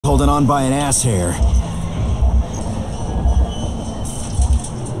holding on by an ass hair.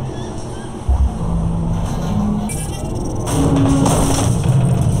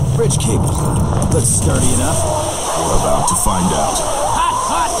 Bridge cable. Looks sturdy enough. We're about to find out.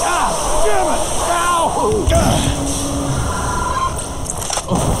 Hot! Damn it! Ow!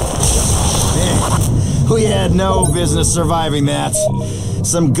 Man, we had no business surviving that.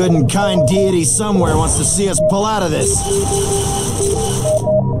 Some good and kind deity somewhere wants to see us pull out of this.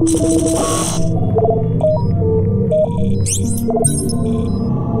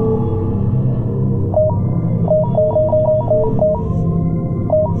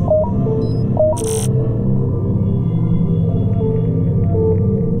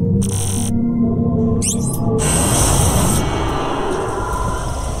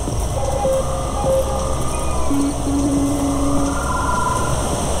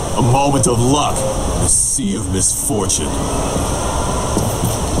 A moment of luck, a sea of misfortune.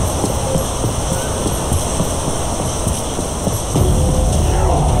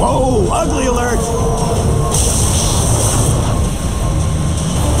 Whoa! Ugly alert!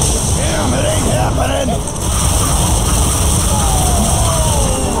 Damn, it ain't happening!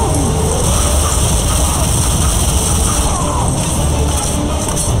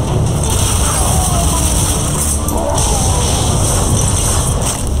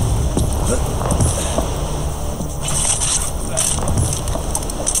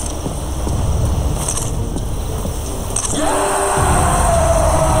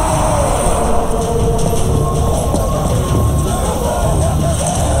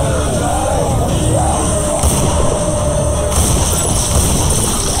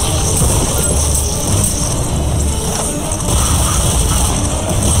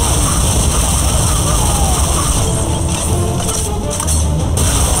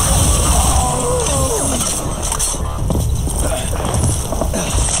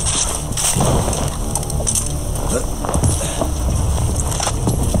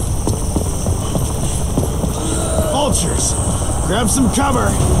 Vultures! Grab some cover!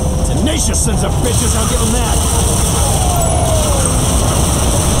 Tenacious sons of bitches, I'll give them that!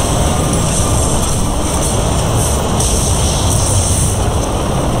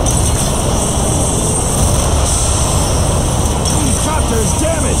 Helicopter's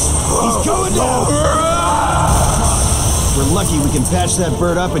damaged! He's going down! We're lucky we can patch that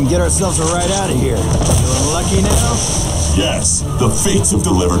bird up and get ourselves a ride out of here. Feeling lucky now? Yes, the fates have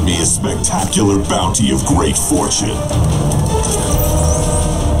delivered me a spectacular bounty of great fortune.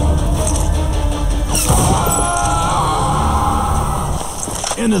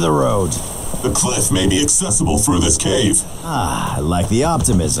 Into the road. The cliff may be accessible through this cave. Ah, I like the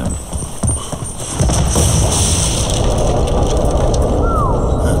optimism.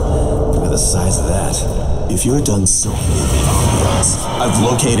 Look at the size of that. If you're done so many guns, I've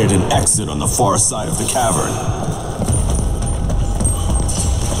located an exit on the far side of the cavern.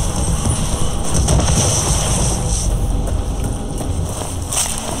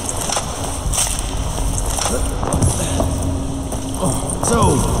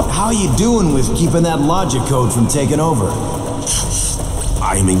 So, how you doing with keeping that logic code from taking over?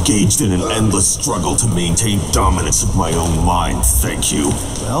 I am engaged in an endless struggle to maintain dominance of my own mind, thank you.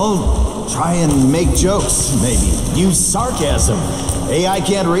 Well, try and make jokes, maybe. Use sarcasm. AI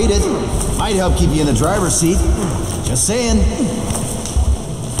can't read it. Might help keep you in the driver's seat. Just saying.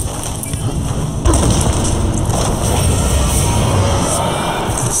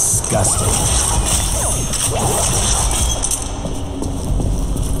 Disgusting.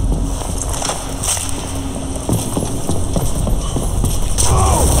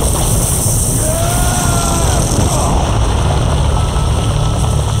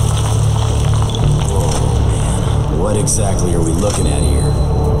 What exactly are we looking at here?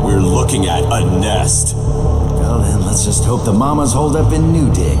 We're looking at a nest. Well then, let's just hope the mamas hold up in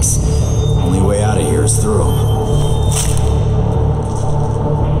new digs. Only way out of here is through them.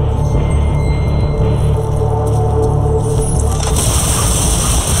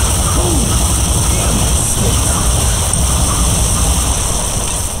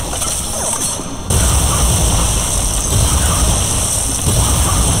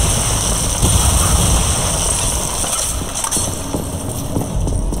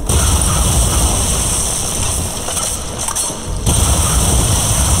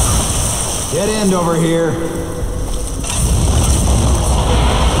 Dead end over here.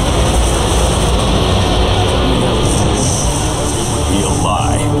 Be a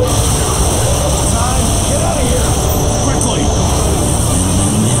lie.